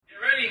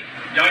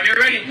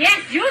ready?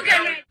 Yes, you get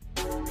ready.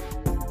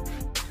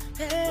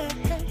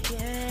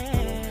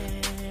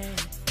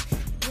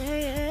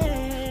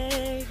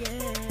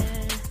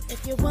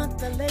 If you want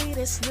the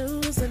latest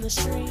news in the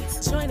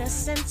streets, join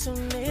us and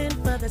tune in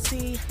for the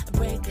tea.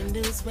 Breaking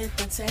news with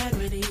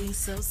integrity.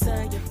 So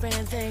tell your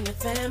friends and your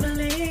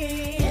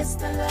family. It's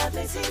the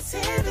Lovely Tea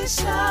TV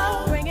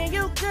show, bringing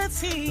you good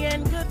tea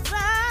and good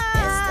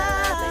vibes. It's the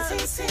Lovely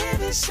Tea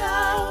TV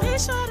show. Be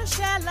sure to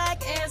share,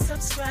 like, and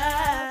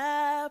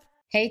subscribe.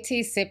 Hey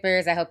tea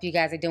sippers, I hope you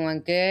guys are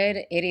doing good.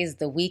 It is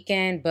the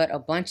weekend, but a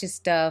bunch of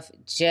stuff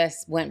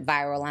just went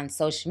viral on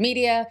social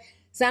media.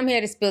 So I'm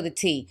here to spill the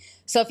tea.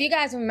 So if you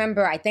guys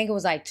remember, I think it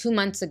was like 2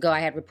 months ago,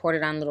 I had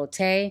reported on Lil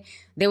Tay.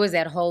 There was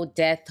that whole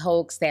death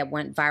hoax that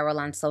went viral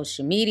on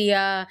social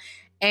media.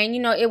 And,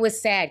 you know, it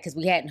was sad because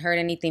we hadn't heard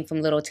anything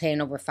from Lil Tay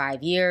in over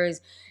 5 years.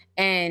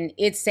 And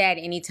it's sad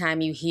anytime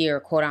you hear,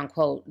 quote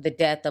unquote, the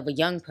death of a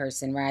young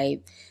person,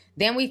 right?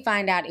 Then we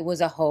find out it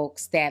was a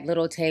hoax, that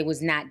Lil Tay was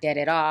not dead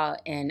at all,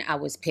 and I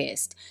was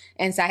pissed.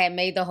 And so I had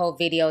made the whole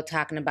video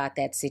talking about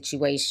that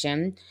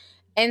situation.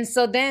 And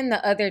so then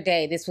the other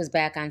day, this was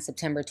back on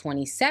September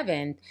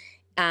 27th,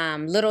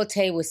 Lil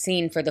Tay was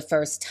seen for the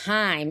first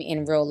time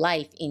in real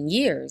life in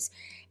years.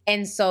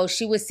 And so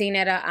she was seen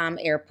at an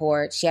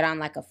airport. She had on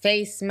like a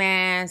face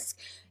mask.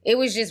 It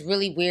was just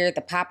really weird.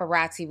 The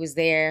paparazzi was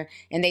there,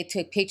 and they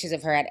took pictures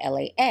of her at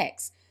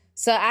LAX.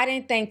 So I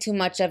didn't think too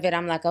much of it.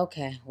 I'm like,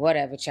 okay,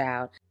 whatever,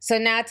 child. So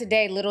now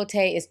today, Lil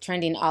Tay is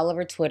trending all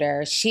over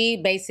Twitter. She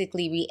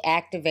basically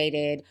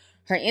reactivated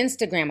her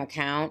Instagram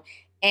account,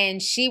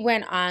 and she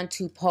went on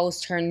to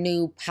post her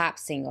new pop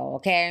single,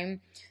 okay?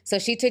 So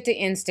she took to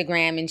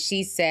Instagram, and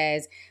she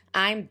says,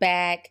 I'm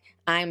back,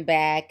 I'm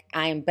back,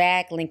 I'm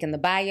back. Link in the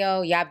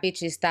bio. Y'all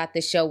bitches thought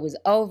the show was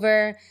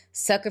over.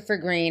 Sucker for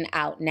Green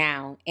out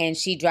now. And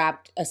she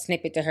dropped a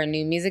snippet to her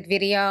new music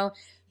video.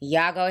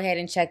 Y'all go ahead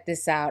and check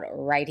this out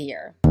right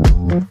here.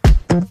 I'm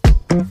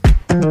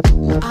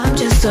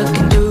just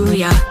looking through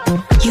ya.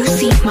 You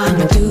see my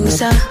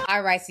Medusa.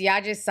 All right, so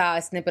y'all just saw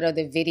a snippet of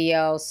the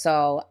video.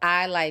 So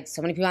I, like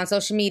so many people on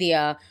social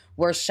media,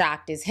 were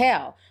shocked as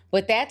hell.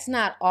 But that's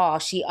not all.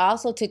 She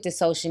also took to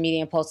social media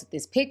and posted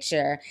this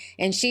picture.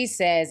 And she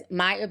says,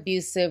 my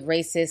abusive,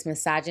 racist,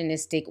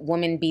 misogynistic,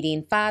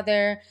 woman-beating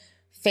father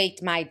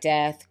faked my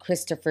death,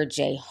 Christopher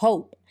J.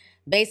 Hope.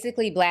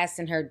 Basically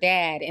blasting her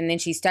dad. And then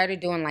she started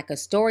doing like a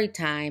story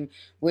time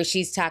where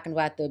she's talking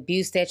about the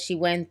abuse that she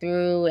went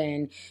through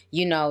and,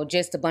 you know,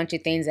 just a bunch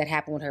of things that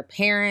happened with her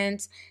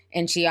parents.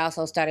 And she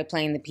also started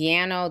playing the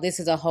piano. This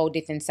is a whole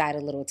different side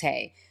of Lil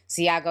Tay.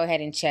 So y'all go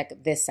ahead and check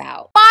this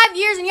out. 5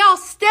 years and y'all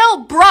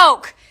still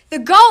broke. The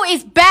GOAT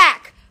is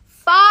back.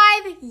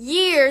 5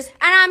 years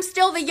and I'm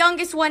still the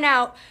youngest one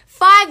out.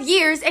 5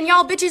 years and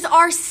y'all bitches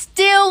are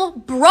still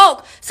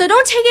broke. So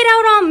don't take it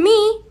out on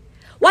me.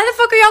 Why the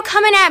fuck are y'all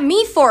coming at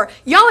me for?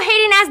 Y'all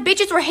hating ass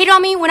bitches were hating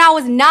on me when I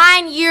was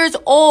 9 years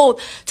old.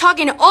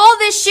 Talking all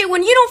this shit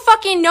when you don't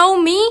fucking know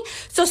me.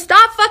 So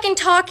stop fucking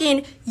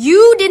talking.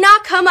 You did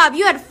not come up.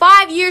 You had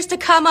 5 years to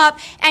come up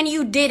and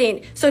you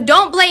didn't. So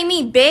don't blame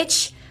me,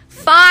 bitch.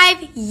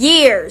 5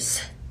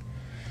 years.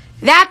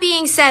 That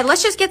being said,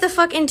 let's just get the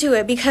fuck into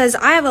it because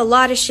I have a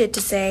lot of shit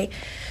to say.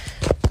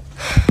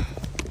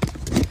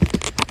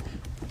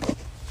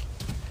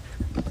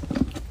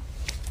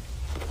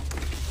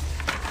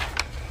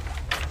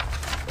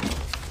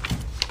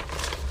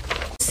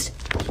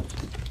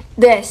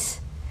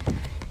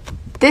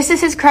 This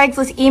is his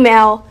Craigslist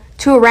email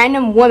to a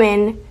random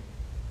woman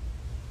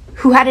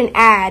who had an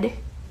ad.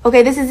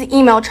 Okay, this is the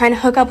email trying to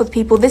hook up with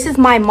people. This is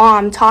my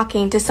mom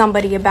talking to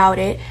somebody about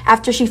it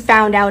after she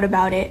found out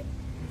about it.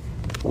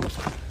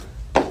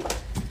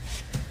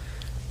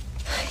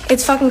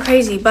 It's fucking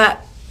crazy,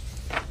 but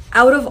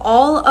out of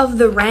all of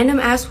the random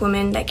ass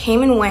women that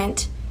came and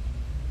went,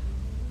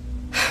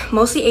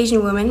 mostly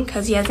Asian women,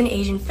 because he has an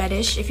Asian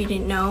fetish, if you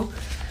didn't know,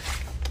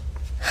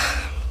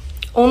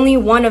 only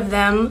one of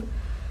them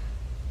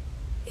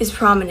is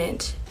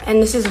prominent.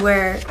 And this is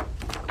where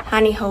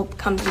Honey Hope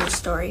comes into the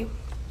story.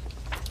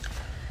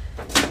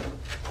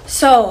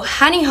 So,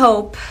 Honey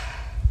Hope,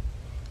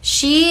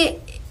 she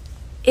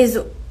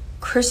is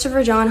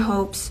Christopher John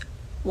Hope's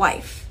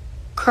wife,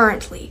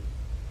 currently.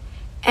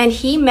 And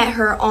he met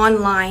her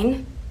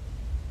online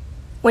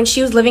when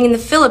she was living in the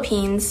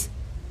Philippines.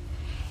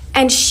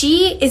 And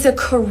she is a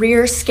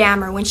career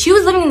scammer. When she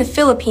was living in the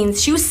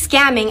Philippines, she was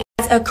scamming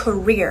as a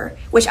career,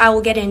 which I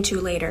will get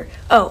into later.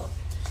 Oh,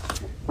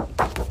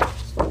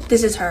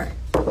 this is her.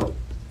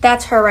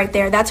 That's her right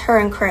there. That's her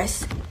and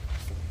Chris.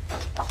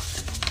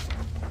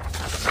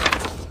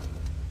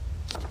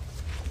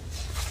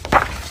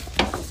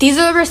 These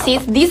are the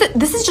receipts.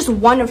 This is just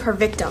one of her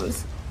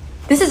victims.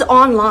 This is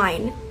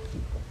online.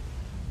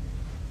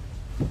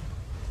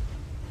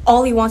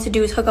 All he wants to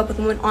do is hook up with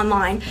women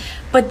online.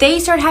 But they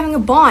started having a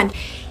bond.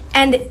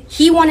 And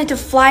he wanted to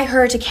fly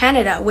her to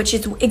Canada, which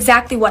is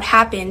exactly what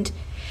happened.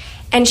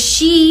 And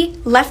she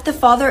left the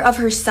father of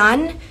her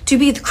son to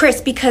be with Chris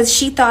because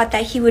she thought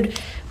that he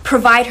would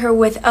provide her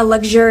with a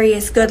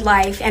luxurious good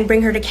life and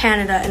bring her to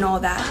Canada and all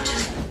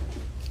that.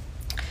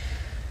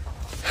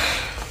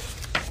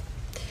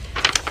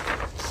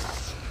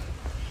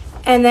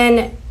 And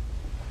then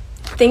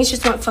things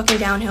just went fucking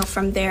downhill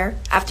from there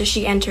after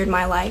she entered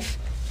my life.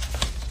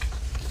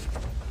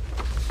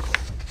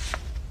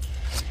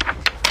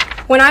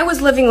 When I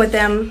was living with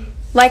them,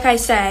 like I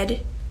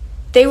said,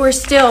 they were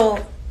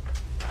still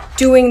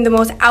doing the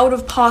most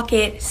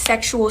out-of-pocket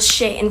sexual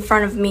shit in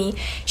front of me.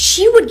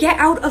 She would get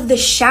out of the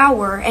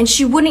shower and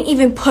she wouldn't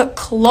even put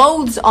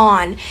clothes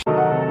on.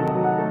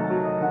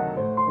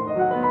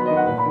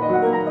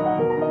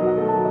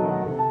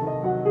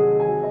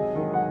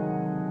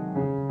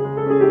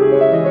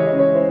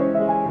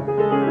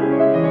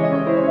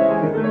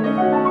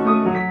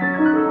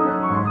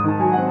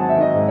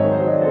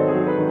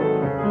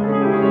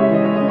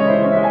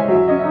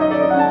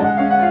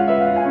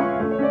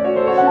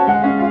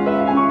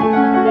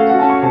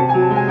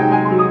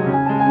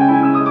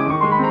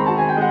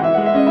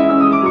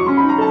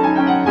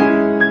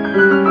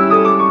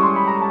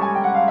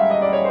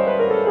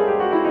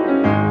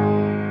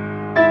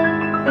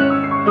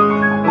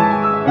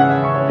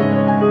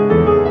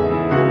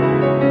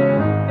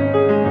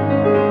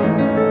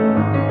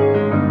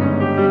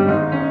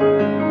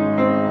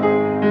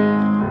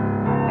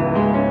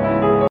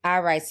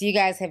 All right, so you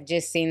guys have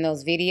just seen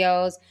those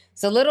videos.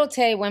 So Lil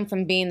Tay went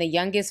from being the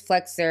youngest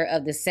flexer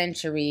of the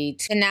century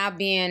to now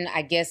being,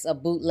 I guess, a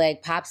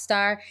bootleg pop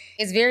star.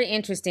 It's very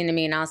interesting to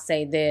me, and I'll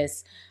say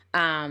this,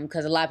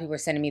 because a lot of people are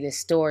sending me this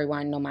story,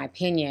 want to know my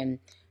opinion.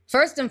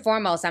 First and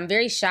foremost, I'm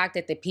very shocked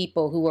at the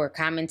people who were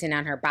commenting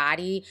on her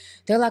body.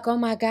 They're like, oh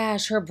my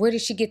gosh, where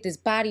did she get this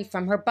body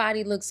from? Her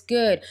body looks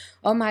good.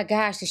 Oh my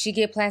gosh, did she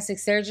get plastic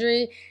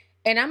surgery?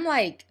 And I'm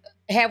like,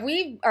 are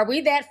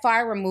we that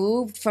far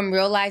removed from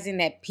realizing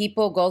that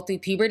people go through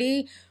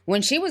puberty?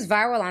 When she was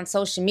viral on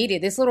social media,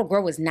 this little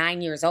girl was 9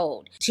 years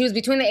old. She was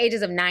between the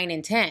ages of 9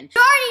 and 10.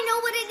 You already know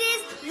what it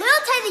is. Lil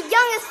Tay, the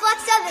youngest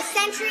flex of the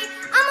century.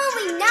 I'm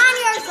only 9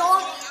 years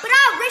old, but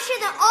I'm richer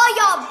than all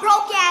y'all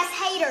broke-ass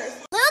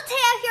haters. Lil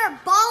Tay out here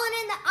balling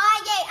in the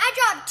IA. I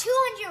dropped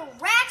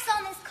 200 racks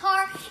on this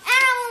car, and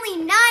I'm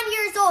only 9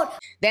 years old.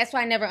 That's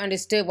why I never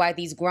understood why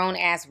these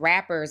grown-ass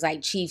rappers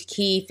like Chief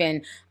Keef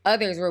and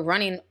others were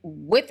running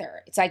with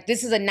her. It's like,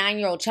 this is a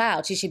 9-year-old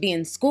child. She should be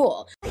in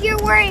school.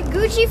 You're wearing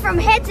Gucci from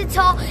head to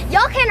toe.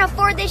 Y'all can't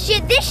afford this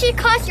shit. This shit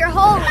costs your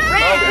whole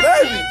rent.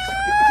 Baby.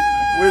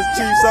 Where's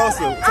Chief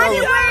Sosa? I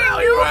be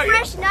wearing new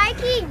fresh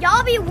Nike.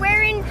 Y'all be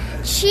wearing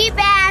cheap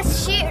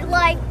ass shit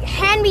like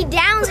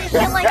hand-me-downs and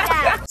shit like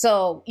that.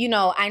 So,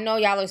 I know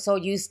y'all are so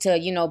used to,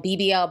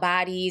 BBL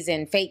bodies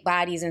and fake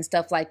bodies and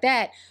stuff like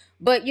that.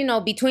 But,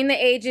 between the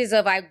ages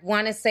of, I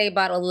want to say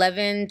about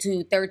 11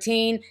 to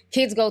 13,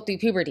 kids go through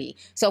puberty.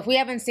 So if we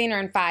haven't seen her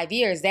in 5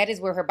 years, that is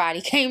where her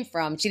body came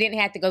from. She didn't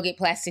have to go get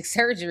plastic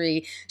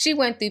surgery. She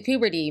went through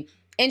puberty.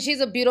 And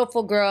she's a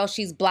beautiful girl.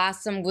 She's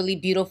blossomed really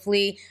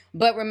beautifully.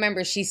 But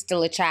remember, she's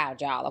still a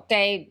child, y'all,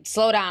 okay?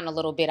 Slow down a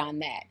little bit on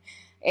that.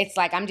 It's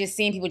like I'm just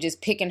seeing people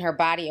just picking her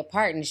body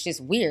apart, and it's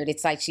just weird.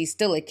 It's like she's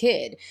still a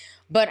kid.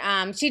 But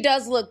she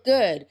does look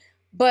good.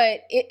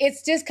 But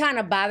it's just kind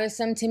of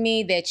bothersome to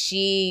me that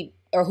she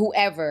or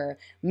whoever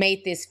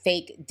made this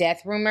fake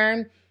death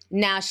rumor.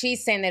 Now,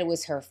 she's saying that it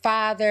was her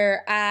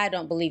father. I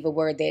don't believe a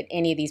word that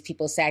any of these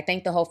people say. I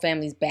think the whole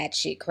family's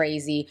batshit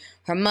crazy.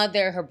 Her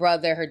mother, her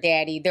brother, her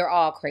daddy, they're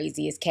all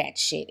crazy as cat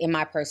shit, in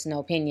my personal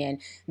opinion.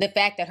 The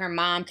fact that her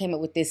mom came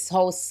up with this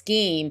whole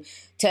scheme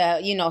to,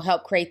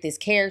 help create this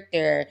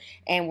character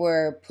and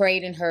were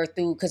parading her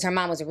through, because her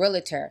mom was a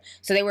realtor.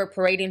 So they were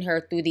parading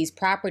her through these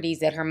properties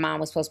that her mom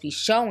was supposed to be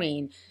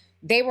showing.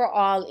 They were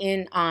all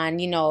in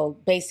on,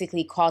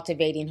 basically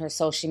cultivating her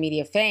social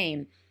media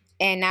fame.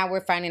 And now we're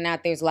finding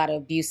out there's a lot of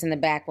abuse in the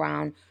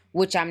background,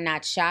 which I'm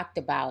not shocked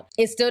about.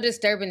 It's still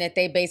disturbing that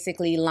they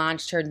basically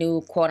launched her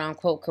new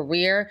quote-unquote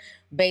career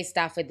based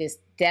off of this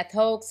death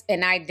hoax.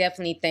 And I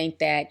definitely think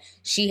that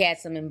she had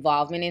some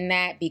involvement in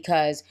that,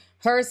 because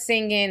her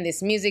singing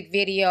this music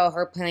video,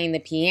 her playing the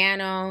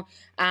piano,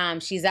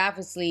 she's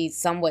obviously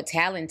somewhat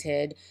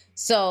talented.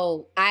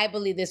 So I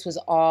believe this was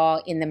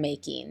all in the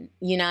making.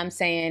 You know what I'm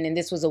saying? And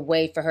this was a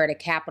way for her to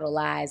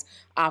capitalize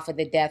off of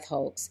the death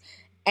hoax.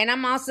 And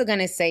I'm also going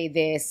to say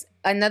this.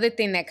 Another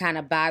thing that kind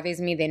of bothers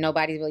me that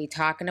nobody's really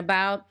talking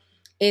about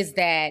is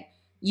that,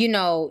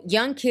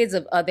 young kids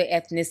of other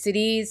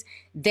ethnicities,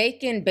 they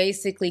can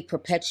basically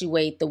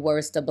perpetuate the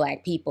worst of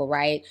black people,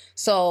 right?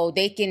 So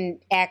they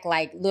can act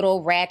like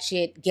little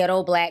ratchet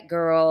ghetto black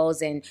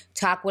girls and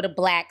talk with a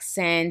black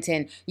accent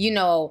and,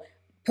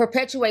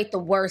 perpetuate the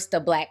worst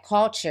of black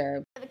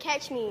culture. Never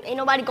catch me. Ain't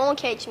nobody gonna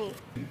catch me.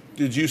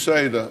 Did you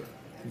say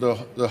the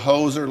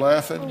hoes are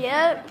laughing?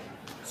 Yep.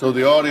 So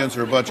the audience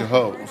are a bunch of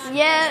hoes.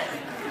 Yep.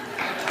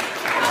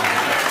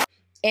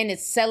 And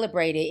it's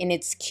celebrated and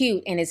it's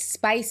cute and it's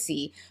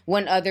spicy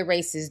when other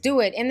races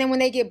do it. And then when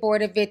they get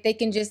bored of it, they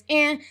can just,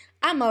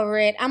 I'm over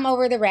it. I'm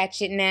over the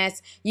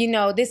ratchetness.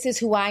 This is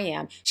who I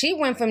am. She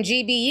went from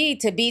GBE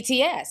to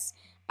BTS.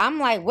 I'm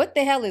like, what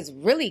the hell is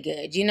really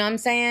good? You know what I'm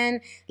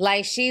saying?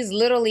 Like, she's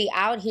literally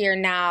out here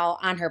now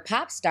on her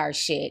pop star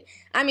shit.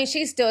 I mean,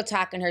 she's still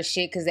talking her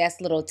shit because that's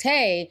Lil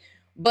Tay.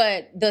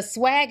 but the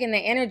swag and the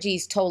energy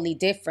is totally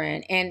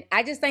different. And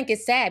I just think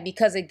it's sad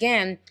because,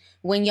 again,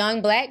 when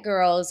young black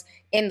girls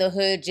in the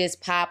hood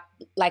just pop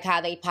like how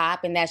they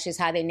pop, and that's just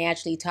how they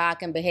naturally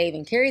talk and behave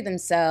and carry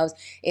themselves,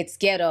 it's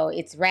ghetto,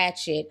 it's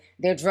ratchet,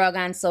 they're drug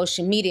on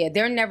social media.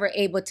 They're never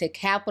able to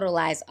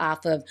capitalize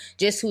off of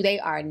just who they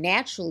are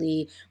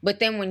naturally. But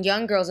then when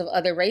young girls of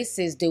other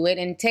races do it,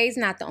 and Tay's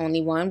not the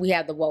only one, we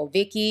have the Woe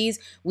Vickies,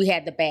 we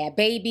had the Bad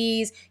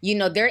Babies, you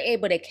know, they're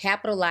able to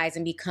capitalize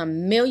and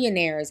become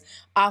millionaires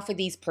off of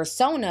these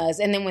personas.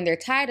 And then when they're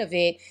tired of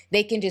it,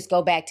 they can just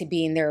go back to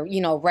being their,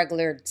 you know,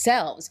 regular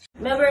selves.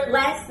 Remember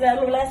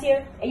last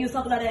year, and you was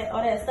talking about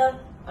all that stuff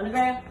on the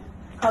ground?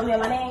 Called me on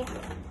my name?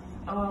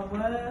 Oh,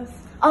 I was.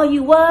 Oh,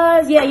 you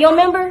was? Yeah, you don't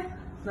remember?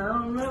 No, I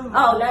don't remember.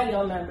 Oh, now you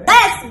don't remember.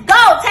 Let's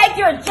go! Take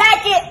your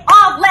jacket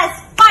off. Let's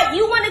fight.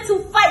 You wanted to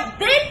fight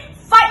then?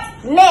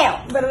 Fight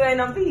now. But it ain't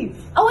no beef.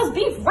 Oh, it's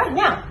beef right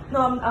now.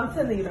 No, I'm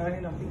telling you, there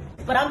ain't no beef.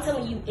 But I'm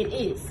telling you, it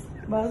is.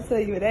 But I'll tell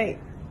you it ain't.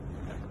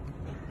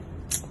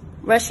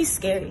 Bruh, she's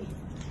scary.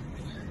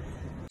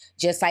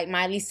 Just like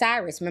Miley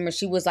Cyrus. Remember,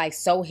 she was like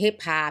so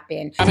hip hop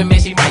and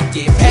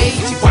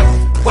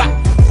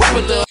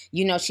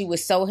you know, she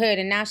was so hood,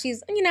 and now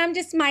she's, you know, I'm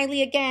just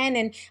Miley again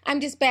and I'm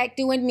just back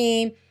doing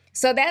me.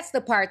 So that's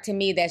the part to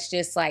me that's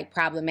just like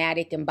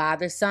problematic and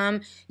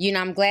bothersome. You know,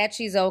 I'm glad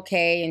she's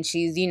okay and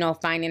she's, you know,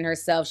 finding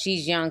herself.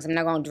 She's young, so I'm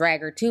not going to drag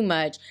her too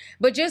much.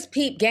 But just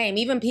peep game.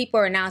 Even people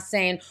are now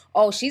saying,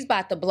 oh, she's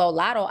about to blow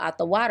Lotto out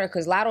the water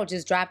because Lotto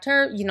just dropped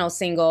her, you know,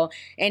 single.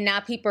 And now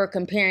people are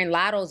comparing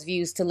Lotto's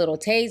views to Lil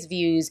Tay's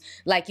views.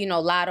 Like, you know,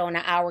 Lotto in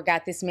an hour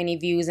got this many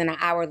views, and an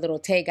hour Lil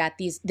Tay got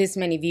this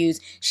many views.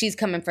 She's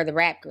coming for the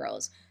rap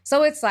girls.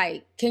 So it's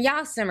like, can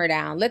y'all simmer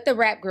down? Let the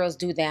rap girls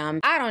do them.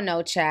 I don't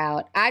know,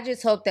 child. I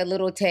just hope that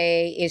Lil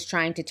Tay is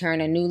trying to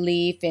turn a new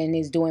leaf and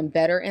is doing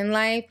better in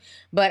life.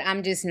 But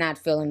I'm just not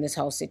feeling this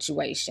whole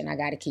situation. I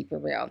got to keep it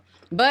real.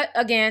 But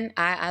again,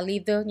 I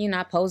leave the, you know,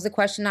 I pose the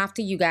question off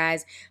to you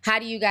guys. How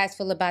do you guys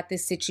feel about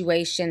this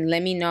situation?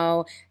 Let me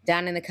know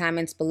down in the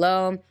comments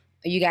below.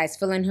 Are you guys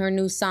feeling her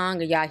new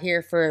song? Are y'all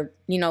here for,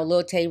 you know,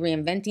 Lil Tay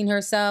reinventing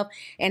herself?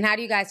 And how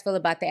do you guys feel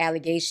about the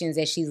allegations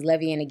that she's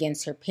levying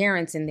against her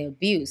parents and the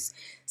abuse?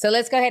 So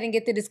let's go ahead and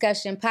get the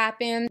discussion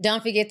popping.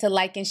 Don't forget to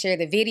like and share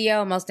the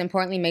video. Most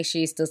importantly, make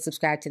sure you still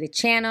subscribe to the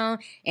channel.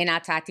 And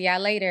I'll talk to y'all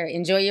later.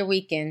 Enjoy your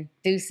weekend.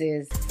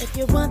 Deuces. If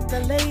you want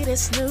the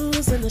latest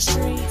news in the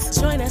streets,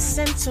 join us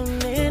and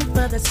tune in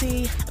for the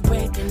tea.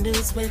 Breaking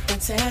news with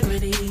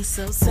integrity.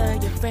 So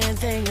tell your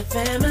friends and your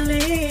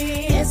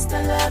family. It's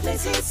the Lovely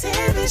Tea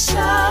TV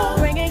show,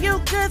 bringing you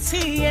good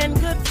tea and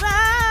good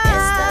vibes.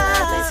 It's the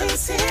Lovely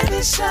Tea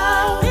TV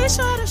show. Be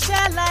sure to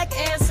share, like,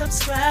 and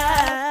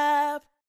subscribe.